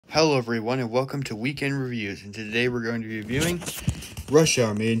Hello everyone and welcome to Weekend Reviews, and today we're going to be reviewing Rush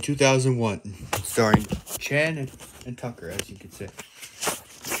Hour made in 2001, starring Chan and Tucker, as you could say.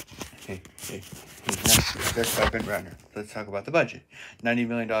 Hey, next by Ben Ratner. Let's talk about the budget. $90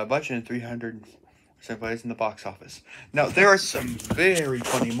 million budget and 300% plays in the box office. Now, there are some very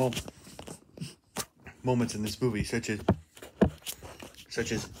funny moments in this movie, such as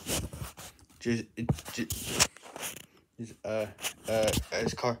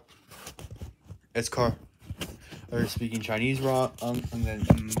as car or speaking Chinese wrong, and then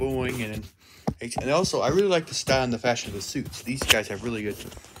boing, and also I really like the style and the fashion of the suits. These guys have really good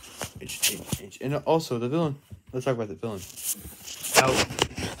and also the villain. Let's talk about the villain.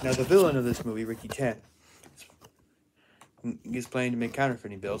 Now the villain of this movie, Ricky Tan, is planning to make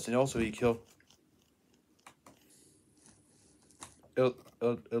counterfeiting bills, and also he killed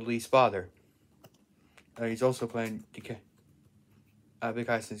Lee's father. He's also planning to kill Big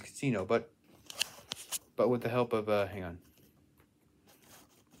Heison's casino, but with the help of of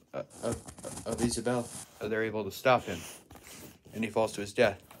Isabel, they're able to stop him, and he falls to his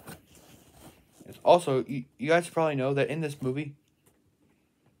death. Also, you guys probably know that in this movie,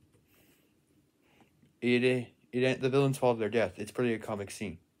 the villains fall to their death. It's pretty a comic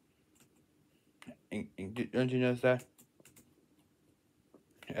scene. Don't you notice that?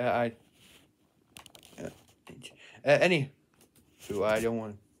 I don't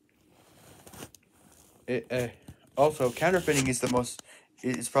want. Also, counterfeiting is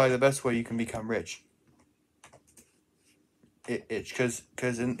it's probably the best way you can become rich. Because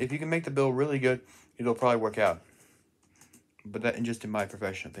if you can make the bill really good, it'll probably work out. But that, just in my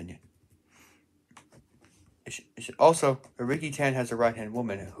professional opinion. Also, Ricky Tan has a right-hand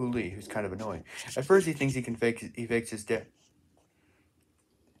woman, Hu Li, who's kind of annoying. At first, he thinks he fakes his death.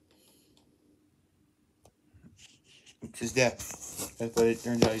 It's his death. But it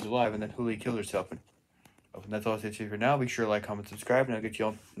turns out he's alive, and then Hu Li killed herself. And that's all I say to you for now. Be sure to like, comment, subscribe, and I'll get you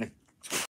all next.